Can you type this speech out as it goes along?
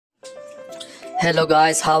Hello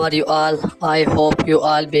guys, how are you all? I hope you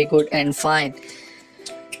all be good and fine.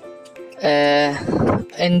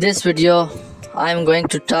 In this video, I'm going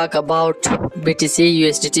to talk about BTC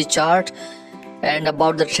USDT chart and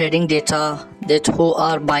about the trading data, that who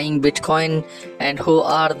are buying Bitcoin and who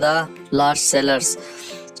are the large sellers.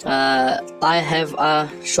 I have a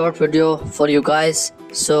short video for you guys,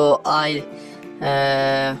 so I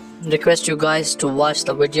request you guys to watch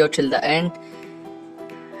the video till the end,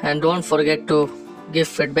 and don't forget to give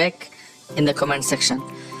feedback in the comment section.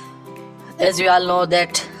 As we all know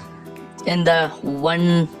that in the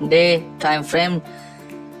 1 day time frame,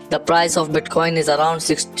 the price of Bitcoin is around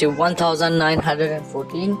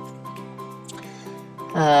 61,914,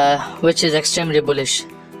 which is extremely bullish.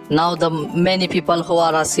 Now the many people who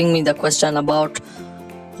are asking me the question about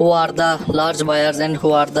who are the large buyers and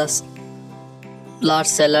who are the large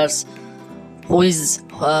sellers, who is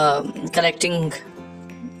collecting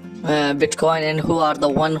Bitcoin and who are the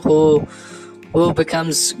one who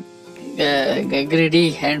becomes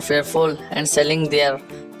greedy and fearful and selling their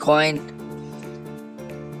coin.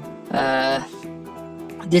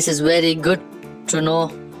 This is very good to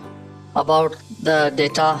know about the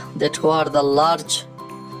data, that who are the large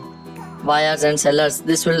buyers and sellers.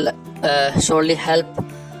 This will surely help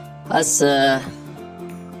us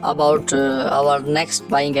about our next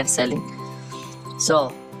buying and selling.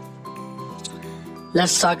 So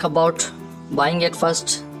let's talk about buying at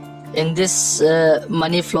first. In this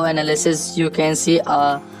money flow analysis, you can see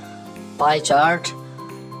a pie chart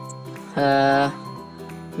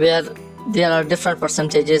where there are different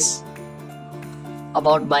percentages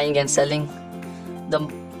about buying and selling.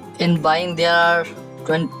 In buying, there are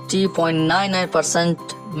 20.99%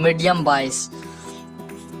 medium buys.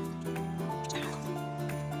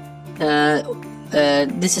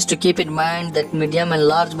 This is to keep in mind that medium and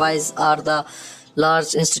large buys are the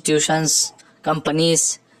large institutions,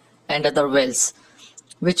 companies and other whales,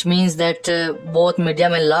 which means that both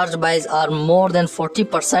medium and large buys are more than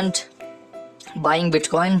 40% buying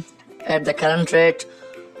Bitcoin at the current rate,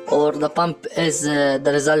 or the pump is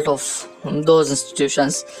the result of those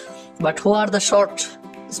institutions. But who are the short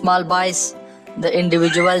small buys? The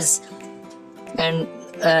individuals and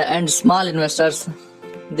small investors,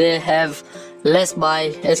 they have less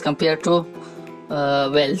buy as compared to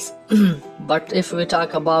whales. But if we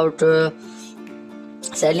talk about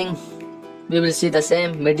selling, we will see the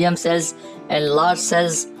same. Medium sells and large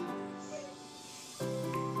sells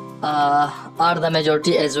are the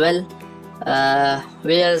majority as well,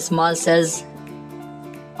 where small sells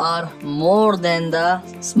are more than the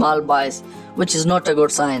small buys, which is not a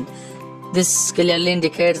good sign. This clearly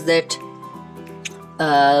indicates that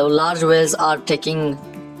large whales are taking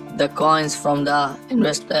the coins from the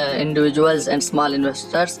individuals and small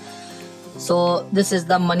investors. So this is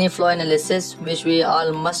the money flow analysis which we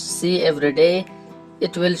all must see every day.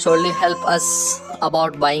 It will surely help us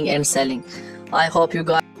about buying and selling. I hope you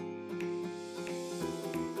guys